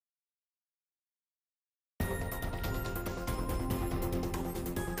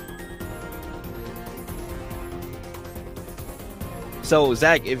So,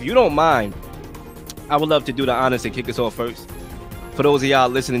 Zach, if you don't mind, I would love to do the honors and kick us off first. For those of y'all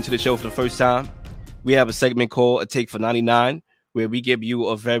listening to the show for the first time, we have a segment called A Take for 99, where we give you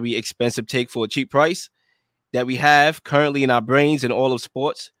a very expensive take for a cheap price that we have currently in our brains in all of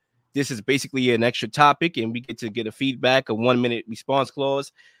sports. This is basically an extra topic, and we get to get a feedback, a 1-minute response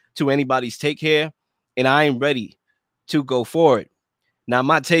clause to anybody's take here. And I am ready to go for it. Now,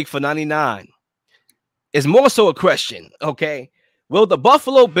 my take for 99 is more so a question, okay? Will the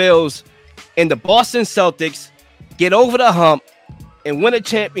Buffalo Bills and the Boston Celtics get over the hump and win a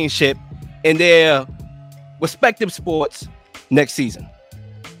championship in their respective sports next season?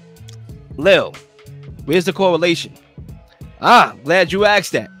 Lil, where's the correlation? Glad you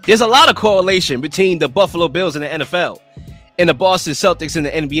asked that. There's a lot of correlation between the Buffalo Bills and the NFL and the Boston Celtics and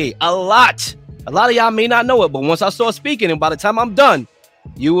the NBA. A lot of y'all may not know it, but once I start speaking, and by the time I'm done,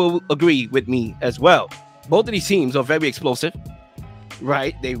 you will agree with me as well. Both of these teams are very explosive,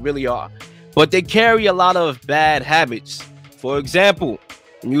 right? They really are. But they carry a lot of bad habits. For example,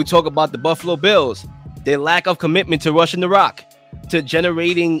 when you talk about the Buffalo Bills, their lack of commitment to rushing the rock, to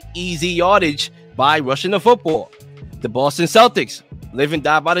generating easy yardage by rushing the football. The Boston Celtics live and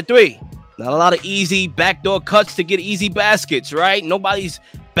die by the three. Not a lot of easy backdoor cuts to get easy baskets, right? Nobody's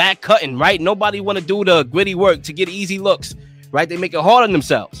back cutting, right? Nobody want to do the gritty work to get easy looks, right? They make it hard on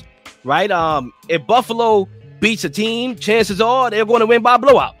themselves, right? If Buffalo beats a team, chances are they're going to win by a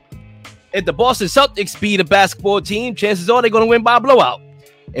blowout. If the Boston Celtics beat a basketball team, chances are they're going to win by a blowout.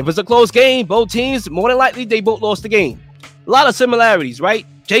 If it's a close game, both teams, more than likely, they both lost the game. A lot of similarities, right?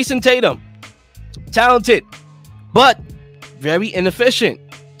 Jason Tatum, talented, but very inefficient.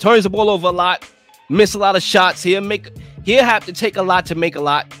 Turns the ball over a lot, miss a lot of shots. He'll have to take a lot to make a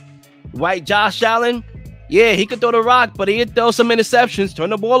lot. Right, Josh Allen? Yeah, he could throw the rock, but he'd throw some interceptions, turn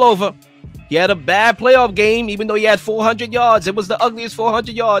the ball over. He had a bad playoff game, even though he had 400 yards. It was the ugliest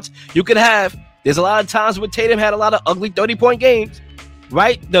 400 yards you could have. There's a lot of times where Tatum had a lot of ugly 30-point games,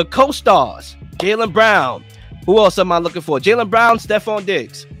 right? The co-stars, Jaylen Brown. Who else am I looking for? Jaylen Brown, Stephon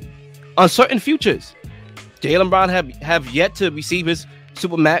Diggs. Uncertain futures. Jaylen Brown have yet to receive his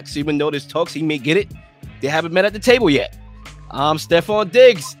Supermax, even though there's talks he may get it. They haven't met at the table yet. Stephon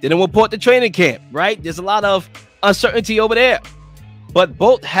Diggs didn't report the training camp, right? There's a lot of uncertainty over there. But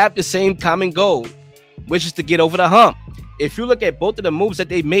both have the same common goal, which is to get over the hump. If you look at both of the moves that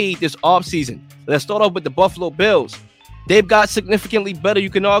they made this offseason, let's start off with the Buffalo Bills. They've got significantly better, you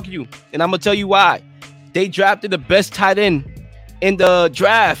can argue, and I'm going to tell you why. They drafted the best tight end in the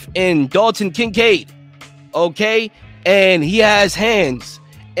draft in Dalton Kincaid, okay? And he has hands,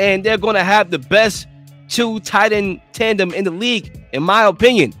 and they're going to have the best two tight end tandem in the league, in my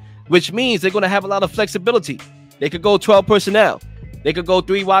opinion, which means they're going to have a lot of flexibility. They could go 12 personnel. They could go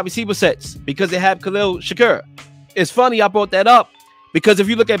 3 wide receiver sets because they have Khalil Shakir. It's funny I brought that up because if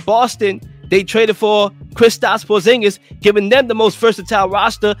you look at Boston, they traded for Kristaps Porzingis, giving them the most versatile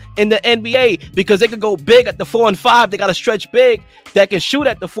roster in the NBA because they could go big at the 4 and 5. They got a stretch big that can shoot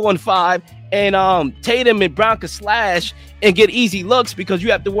at the 4 and 5. And Tatum and Brown can slash and get easy looks because you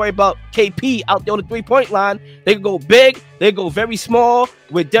have to worry about KP out there on the 3-point line. They can go big. They go very small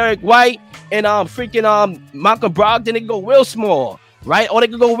with Derek White and Malcolm Brogdon. They can go real small, right? Or they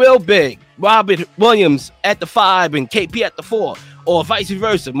can go real big. Robert Williams at the 5 and KP at the 4. Or vice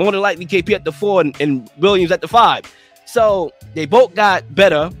versa. More than likely KP at the 4 and Williams at the 5. So they both got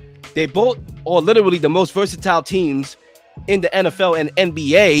better. They both are literally the most versatile teams in the NFL and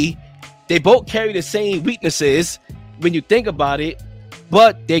NBA. They both carry the same weaknesses when you think about it,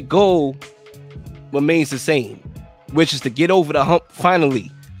 but their goal remains the same, which is to get over the hump finally,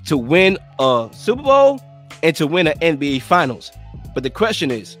 to win a Super Bowl and to win an NBA Finals. But the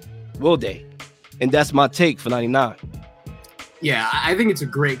question is, will they? And that's my take for 99. Yeah, I think it's a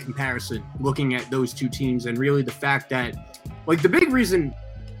great comparison looking at those two teams and really the fact that, like, the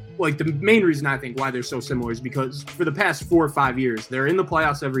main reason I think why they're so similar is because for the past 4 or 5 years, they're in the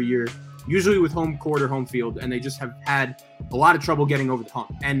playoffs every year, usually with home court or home field, and they just have had a lot of trouble getting over the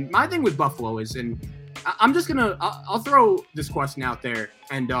hump. And my thing with Buffalo is, and I'll throw this question out there,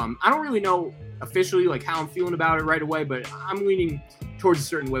 and I don't really know officially like how I'm feeling about it right away, but I'm leaning towards a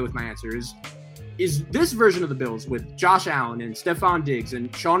certain way with my answer is this version of the Bills with Josh Allen and Stephon Diggs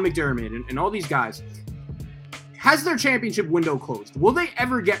and Sean McDermott and all these guys, has their championship window closed? Will they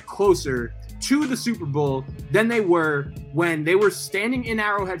ever get closer to the Super Bowl than they were when they were standing in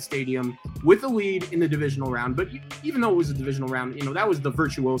Arrowhead Stadium with a lead in the divisional round? But even though it was a divisional round, that was the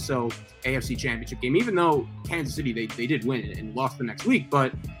virtuoso AFC championship game, even though Kansas City, they did win and lost the next week.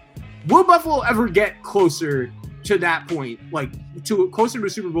 But will Buffalo ever get closer to that point, like closer to a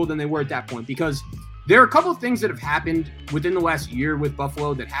Super Bowl than they were at that point? Because There are a couple of things that have happened within the last year with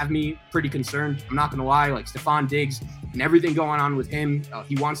Buffalo that have me pretty concerned. I'm not going to lie, like Stephon Diggs and everything going on with him.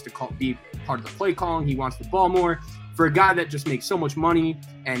 He wants to be part of the play calling. He wants the ball more. For a guy that just makes so much money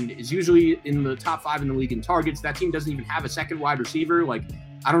and is usually in the top 5 in the league in targets, that team doesn't even have a second wide receiver. Like,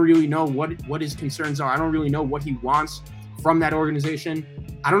 I don't really know what his concerns are. I don't really know what he wants from that organization.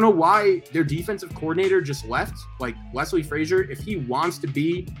 I don't know why their defensive coordinator just left, like Leslie Frazier. If he wants to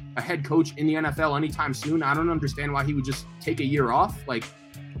be a head coach in the NFL anytime soon, I don't understand why he would just take a year off. Like,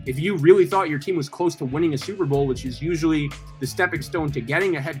 if you really thought your team was close to winning a Super Bowl, which is usually the stepping stone to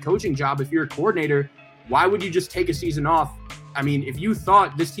getting a head coaching job, if you're a coordinator, why would you just take a season off? I mean, if you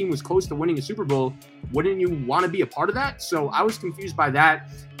thought this team was close to winning a Super Bowl, wouldn't you want to be a part of that? So I was confused by that.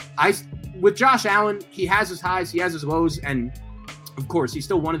 With Josh Allen, he has his highs, he has his lows, and of course, he's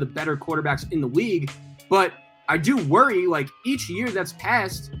still one of the better quarterbacks in the league. But I do worry, like, each year that's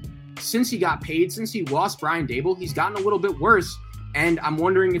passed since he got paid, since he lost Brian Dable, he's gotten a little bit worse. And I'm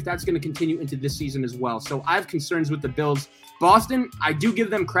wondering if that's going to continue into this season as well. So I have concerns with the Bills. Boston, I do give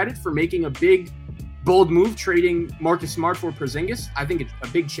them credit for making a big, bold move, trading Marcus Smart for Porzingis. I think a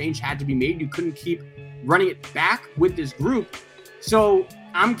big change had to be made. You couldn't keep running it back with this group. So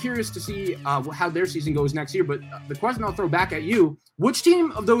I'm curious to see how their season goes next year. But the question I'll throw back at you, which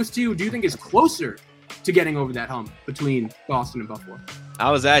team of those two do you think is closer to getting over that hump between Boston and Buffalo?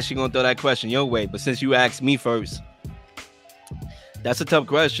 I was actually going to throw that question your way, but since you asked me first, that's a tough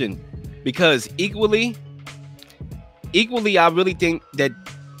question, because equally, I really think that,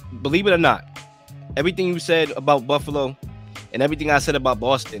 believe it or not, everything you said about Buffalo and everything I said about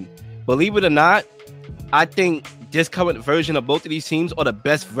Boston, believe it or not, I think this current version of both of these teams are the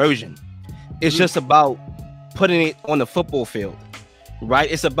best version. It's just about putting it on the football field, right?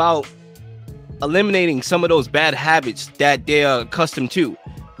 It's about eliminating some of those bad habits that they're accustomed to,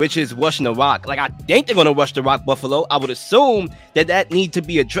 which is rushing the rock. Like, I think they're going to rush the rock, Buffalo. I would assume that needs to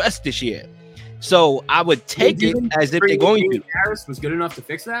be addressed this year. So I would take it as if they're going to. Harris was good enough to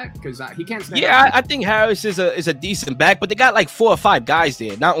fix that, because he can't. Yeah, I think Harris is a decent back, but they got like 4 or 5 guys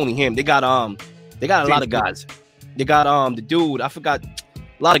there. Not only him, they got a lot of guys. They got the dude, I forgot, a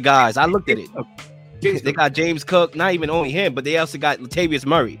lot of guys. I looked at it. They got James Cook, not even only him, but they also got Latavius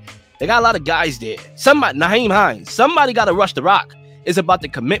Murray. They got a lot of guys there. Somebody, Naheem Hines, somebody got to rush the rock. It's about the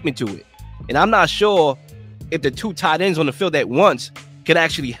commitment to it. And I'm not sure if the 2 tight ends on the field at once could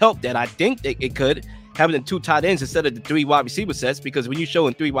actually help that. I think that it could, having the 2 tight ends instead of the 3 wide receiver sets, because when you're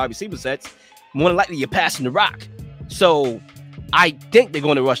showing 3 wide receiver sets, more than likely you're passing the rock. So I think they're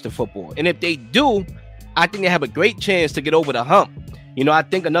going to rush the football. And if they do, I think they have a great chance to get over the hump. You know, I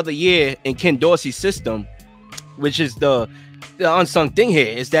think another year in Ken Dorsey's system, which is the unsung thing here,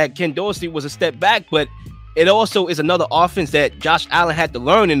 is that Ken Dorsey was a step back, but it also is another offense that Josh Allen had to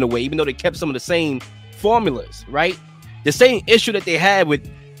learn in a way, even though they kept some of the same formulas, right? The same issue that they had with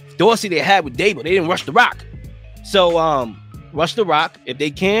Dorsey, they had with Dable. They didn't rush the rock. So, rush the rock. If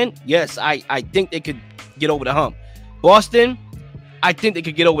they can, yes, I think they could get over the hump. Boston, I think they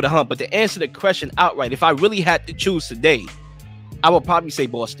could get over the hump. But to answer the question outright, if I really had to choose today, I would probably say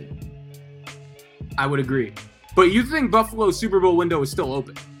Boston. I would agree. But you think Buffalo's Super Bowl window is still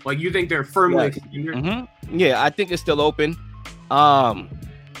open? Like, you think they're firmly a contender? Mm-hmm. Yeah, I think it's still open.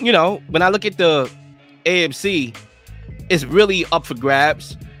 You know, when I look at the AFC, it's really up for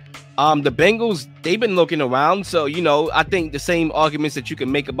grabs. The Bengals, they've been looking around. So, you know, I think the same arguments that you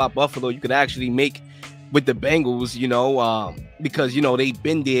can make about Buffalo, you could actually make with the Bengals, you know, because, you know, they've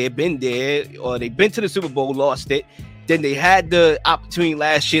been there, or they've been to the Super Bowl, lost it. Then they had the opportunity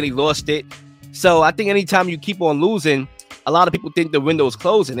last year, they lost it. So I think anytime you keep on losing, a lot of people think the window is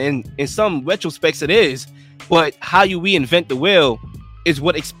closing. And in some retrospects, it is. But how you reinvent the wheel is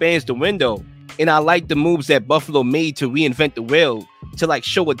what expands the window. And I like the moves that Buffalo made to reinvent the wheel, to like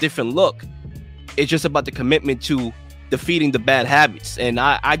show a different look. It's just about the commitment to defeating the bad habits. And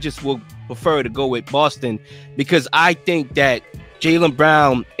I just will prefer to go with Boston, because I think that Jaylen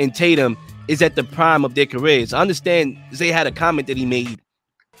Brown and Tatum is at the prime of their careers. I understand Zay had a comment that he made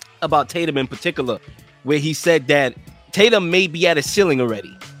about Tatum in particular, where he said that Tatum may be at a ceiling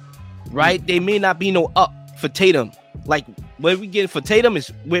already, right? There may not be no up for Tatum. Like, where we get for Tatum is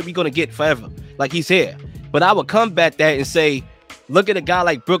where we're going to get forever. Like, he's here. But I would combat that and say, look at a guy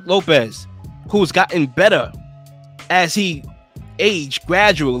like Brook Lopez, who's gotten better as he aged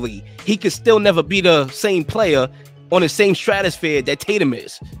gradually. He could still never be the same player on the same stratosphere that Tatum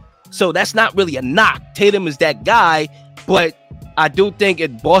is. So that's not really a knock. Tatum is that guy, but I do think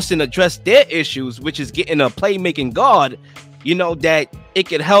if Boston addressed their issues, which is getting a playmaking guard, you know, that it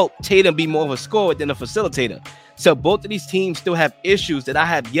could help Tatum be more of a scorer than a facilitator. So both of these teams still have issues that I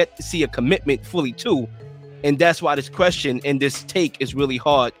have yet to see a commitment fully to. And that's why this question and this take is really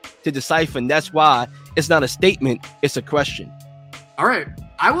hard to decipher. And that's why it's not a statement, it's a question. All right.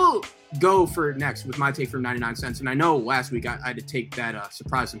 I will go for next with my take from 99 cents. And I know last week I had to take that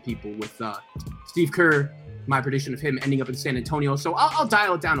surprise some people with Steve Kerr, my prediction of him ending up in San Antonio. So I'll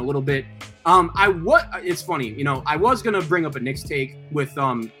dial it down a little bit. It's funny, you know, I was going to bring up a Knicks take with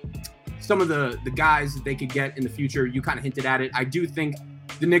some of the guys that they could get in the future. You kind of hinted at it. I do think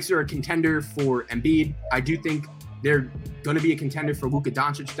the Knicks are a contender for Embiid. I do think they're going to be a contender for Luka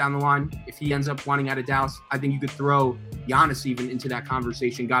Doncic down the line. If he ends up wanting out of Dallas, I think you could throw Giannis even into that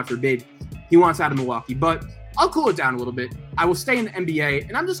conversation. God forbid he wants out of Milwaukee. But I'll cool it down a little bit. I will stay in the NBA,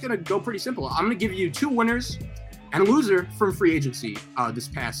 and I'm just going to go pretty simple. I'm going to give you 2 winners and a loser from free agency this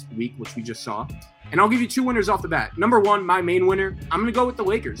past week, which we just saw. And I'll give you 2 winners off the bat. Number 1, my main winner, I'm going to go with the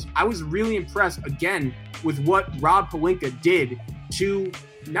Lakers. I was really impressed, again, with what Rob Pelinka did to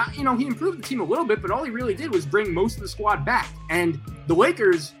not, you know, he improved the team a little bit, but all he really did was bring most of the squad back. And the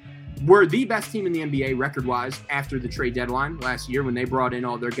Lakers were the best team in the NBA record-wise after the trade deadline last year when they brought in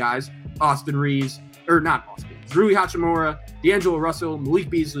all their guys, Rui Hachimura, D'Angelo Russell, Malik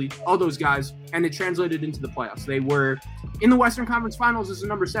Beasley, all those guys, and it translated into the playoffs. They were in the Western Conference Finals as the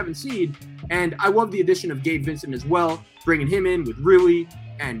number 7 seed, and I love the addition of Gabe Vincent as well, bringing him in with Rui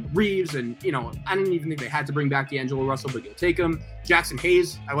and Reeves, and, you know, I didn't even think they had to bring back D'Angelo Russell, but you'll take him. Jackson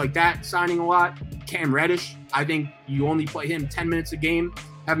Hayes, I like that signing a lot. Cam Reddish, I think you only play him 10 minutes a game,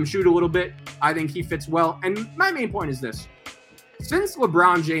 have him shoot a little bit. I think he fits well. And my main point is this. Since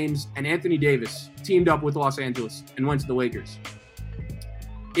LeBron James and Anthony Davis teamed up with Los Angeles and went to the Lakers,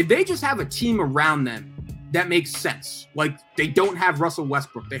 if they just have a team around them that makes sense, like they don't have Russell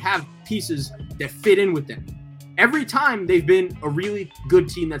Westbrook, they have pieces that fit in with them. Every time they've been a really good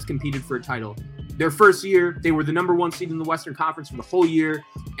team that's competed for a title. Their first year, they were the number 1 seed in the Western Conference for the whole year,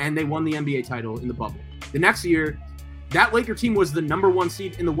 and they won the NBA title in the bubble. The next year, that Laker team was the number 1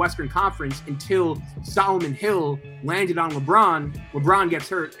 seed in the Western Conference until Solomon Hill landed on LeBron. LeBron gets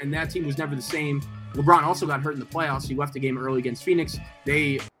hurt, and that team was never the same. LeBron also got hurt in the playoffs. He left the game early against Phoenix.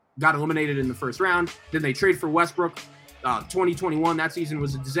 They got eliminated in the first round. Then they trade for Westbrook. 2021, that season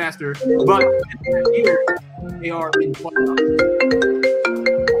was a disaster. But here, they are in playoffs.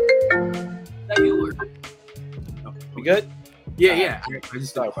 Is that you or? Oh, we good? Yeah. I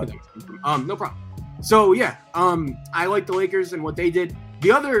just thought no problem. So, yeah, I like the Lakers and what they did.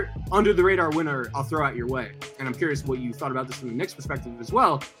 The other under-the-radar winner I'll throw out your way, and I'm curious what you thought about this from the Knicks perspective as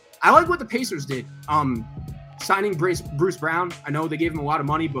well. I like what the Pacers did. Signing Bruce Brown, I know they gave him a lot of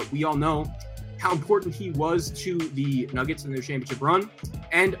money, but we all know how important he was to the Nuggets in their championship run.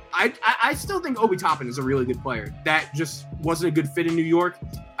 And I still think Obi Toppin is a really good player. That just wasn't a good fit in New York.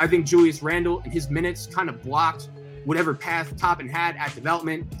 I think Julius Randle and his minutes kind of blocked whatever path Toppin had at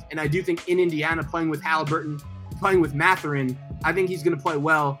development. And I do think in Indiana, playing with Halliburton, playing with Mathurin, I think he's going to play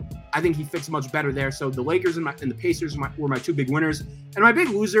well. I think he fits much better there. So the Lakers and the Pacers were my 2 big winners. And my big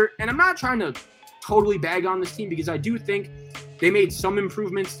loser, and I'm not trying to totally bag on this team because I do think they made some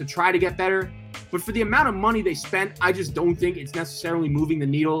improvements to try to get better. But for the amount of money they spent, I just don't think it's necessarily moving the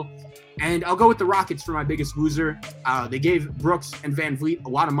needle. And I'll go with the Rockets for my biggest loser. They gave Brooks and Van Vliet a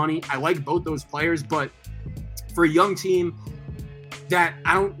lot of money. I like both those players, but for a young team that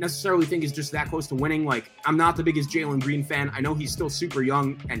I don't necessarily think is just that close to winning, like, I'm not the biggest Jalen Green fan. I know he's still super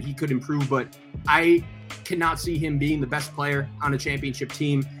young and he could improve, but I cannot see him being the best player on a championship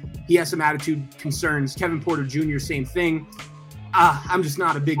team. He has some attitude concerns. Kevin Porter Jr., same thing. I'm just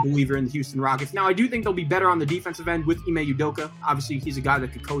not a big believer in the Houston Rockets. Now, I do think they'll be better on the defensive end with Ime Udoka. Obviously, he's a guy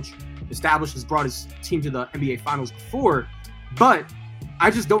that could coach, establish, has brought his team to the NBA Finals before. But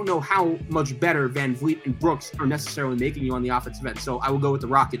I just don't know how much better Van Vliet and Brooks are necessarily making you on the offensive end. So I will go with the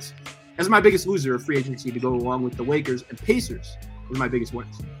Rockets as my biggest loser of free agency to go along with the Lakers and Pacers as my biggest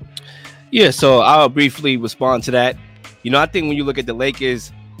winners. Yeah, so I'll briefly respond to that. You know, I think when you look at the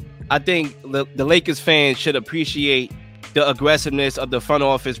Lakers, I think the Lakers fans should appreciate the aggressiveness of the front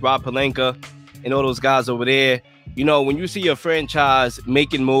office, Rob Pelinka, and all those guys over there. You know, when you see your franchise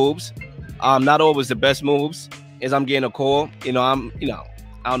making moves, not always the best moves, as I'm getting a call, I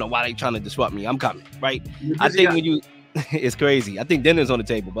don't know why they trying to disrupt me. I'm coming, right? I think when you, it's crazy. I think dinner's on the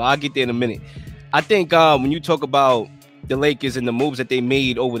table, but I'll get there in a minute. I think when you talk about the Lakers and the moves that they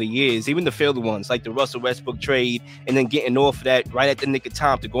made over the years, even the failed ones, like the Russell Westbrook trade, and then getting off of that right at the nick of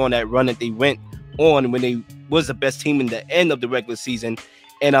time to go on that run that they went on when they was the best team in the end of the regular season,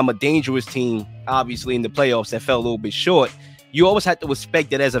 and I'm a dangerous team, obviously, in the playoffs that fell a little bit short. You always have to respect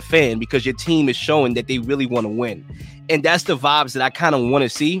that as a fan because your team is showing that they really want to win. And that's the vibes that I kind of want to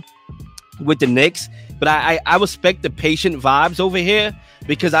see with the Knicks. But I respect the patient vibes over here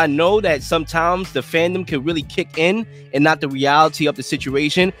because I know that sometimes the fandom can really kick in and not the reality of the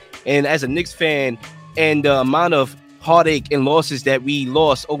situation. And as a Knicks fan, and the amount of heartache and losses that we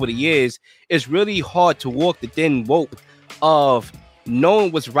lost over the years, it's really hard to walk the thin rope of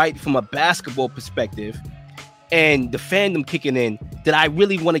knowing what's right from a basketball perspective and the fandom kicking in, that I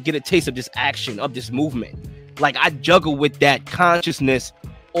really want to get a taste of this action, of this movement. Like, I juggle with that consciousness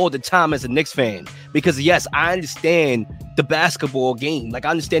all the time as a Knicks fan, because yes, I understand the basketball game. Like, I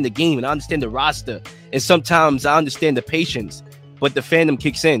understand the game and I understand the roster, and sometimes I understand the patience, but the fandom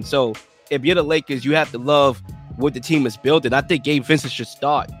kicks in. So if you're the Lakers, you have to love what the team is building. I think Gabe Vincent should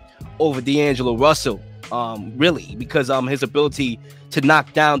start over D'Angelo Russell, really, because his ability to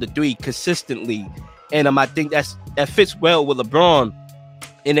knock down the three consistently, and I think that fits well with LeBron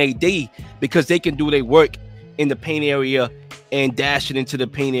and AD, because they can do their work in the paint area and dash it into the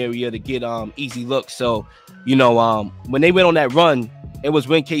paint area to get easy looks. So, when they went on that run, it was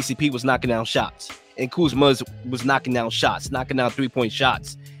when KCP was knocking down shots and Kuzma was knocking down shots, knocking down 3-point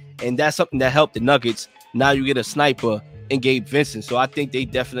shots. And that's something that helped the Nuggets. Now you get a sniper in Gabe Vincent. So I think they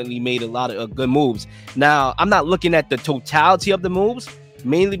definitely made a lot of good moves. Now, I'm not looking at the totality of the moves,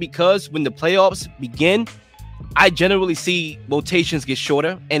 mainly because when the playoffs begin, I generally see rotations get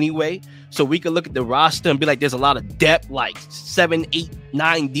shorter anyway. So we could look at the roster and be like, there's a lot of depth, like 7, 8,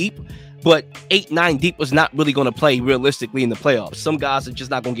 9 deep. But 8, 9 deep was not really going to play realistically in the playoffs. Some guys are just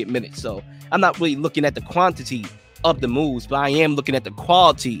not going to get minutes. So I'm not really looking at the quantity of the moves, but I am looking at the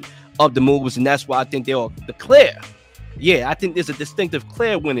quality of the moves. And that's why I think they're the clear. Yeah, I think there's a distinctive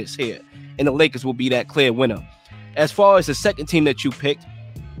clear winners here. And the Lakers will be that clear winner. As far as the second team that you picked,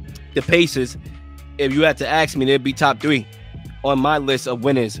 the Pacers, if you had to ask me, they'd be top 3 on my list of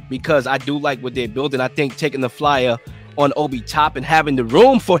winners, because I do like what they're building. I think taking the flyer on Obi Toppin, having the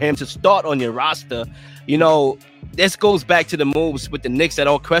room for him to start on your roster, this goes back to the moves with the Knicks that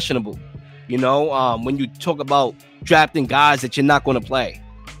are questionable. When you talk about drafting guys that you're not going to play,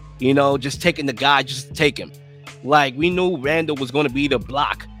 just taking the guy, just take him. Like, we knew Randall was going to be the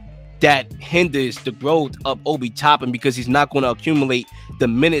block that hinders the growth of Obi Toppin, because he's not going to accumulate the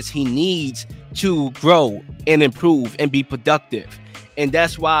minutes he needs to grow and improve and be productive. And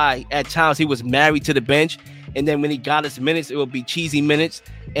that's why at times he was married to the bench. And then when he got his minutes, it would be cheesy minutes.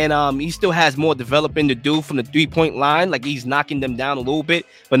 And he still has more developing to do from the 3-point line. Like, he's knocking them down a little bit,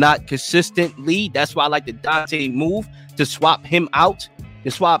 but not consistently. That's why I like the Dante move to swap him out,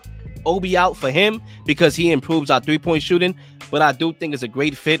 to swap Obi out for him, because he improves our 3-point shooting. But I do think it's a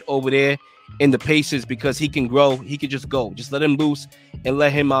great fit over there in the Pacers, because he can grow. He can just go. Just let him loose and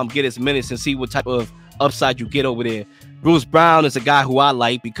let him get his minutes and see what type of upside you get over there. Bruce Brown is a guy who I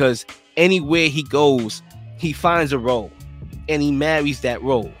like, because anywhere he goes, he finds a role and he marries that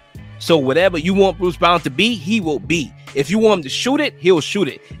role. So whatever you want Bruce Brown to be, he will be. If you want him to shoot it, he'll shoot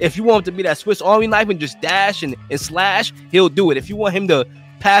it. If you want him to be that Swiss Army knife and just dash and slash, he'll do it. If you want him to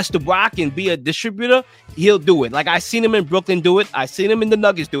pass the rock and be a distributor, he'll do it. Like, I seen him in Brooklyn do it. I seen him in the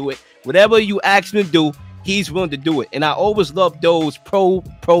Nuggets do it. Whatever you ask him to do, he's willing to do it. And I always love those pro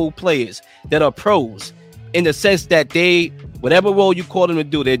players that are pros, in the sense that they, whatever role you call them to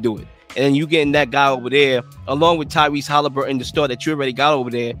do, they do it. And you getting that guy over there, along with Tyrese Halliburton, the star that you already got over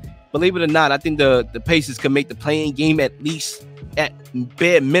there. Believe it or not, I think the Pacers can make the playing game, at least at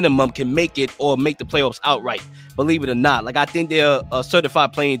bare minimum, can make it or make the playoffs outright. Believe it or not. Like, I think they're a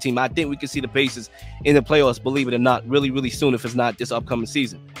certified playing team. I think we can see the Pacers in the playoffs, believe it or not, really, really soon, if it's not this upcoming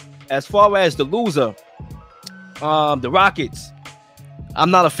season. As far as the loser, the Rockets, I'm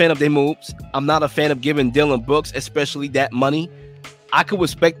not a fan of their moves. I'm not a fan of giving Dylan Brooks, especially that money. I could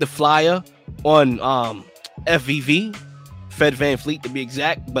respect the flyer on FVV, Fred VanVleet to be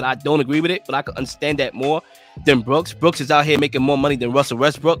exact, but I don't agree with it. But I could understand that more than Brooks. Brooks is out here making more money than Russell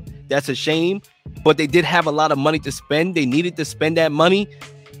Westbrook. That's a shame. But they did have a lot of money to spend. They needed to spend that money,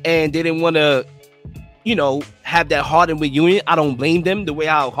 and they didn't want to, have that Harden reunion. I don't blame them, the way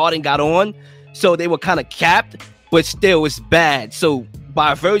how Harden got on. So they were kind of capped, but still it's bad. So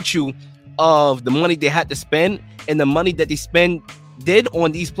by virtue of the money they had to spend and the money that they did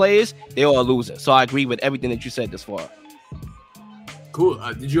on these players, they are a loser. So I agree with everything that you said this far. Cool.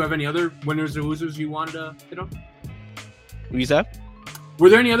 Did you have any other winners or losers you wanted to hit on? What you said? Were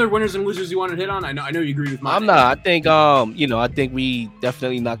there any other winners and losers you wanted to hit on? I know you agree with mine. I'm not. I think I think we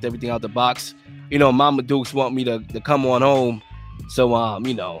definitely knocked everything out the box. Mama Dukes want me to come on home, so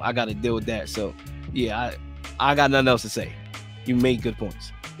I got to deal with that. So yeah, I got nothing else to say. You made good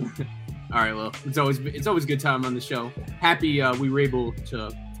points. All right, well, it's always a good time on the show. Happy we were able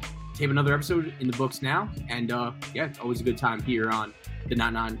to tape another episode in the books now, and always a good time here on the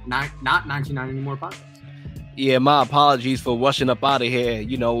Not 99 Anymore podcast. Yeah, my apologies for rushing up out of here.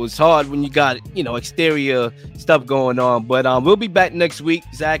 It's hard when you got, exterior stuff going on. But we'll be back next week.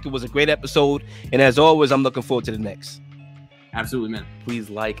 Zach, it was a great episode. And as always, I'm looking forward to the next. Absolutely, man. Please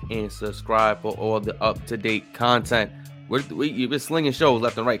like and subscribe for all the up-to-date content. You've been slinging shows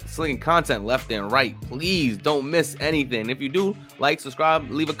left and right, slinging content left and right. Please don't miss anything. If you do, like,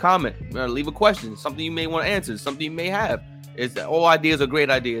 subscribe, leave a comment, or leave a question, something you may want to answer, something you may have. All ideas are great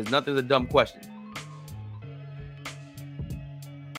ideas. Nothing's a dumb question.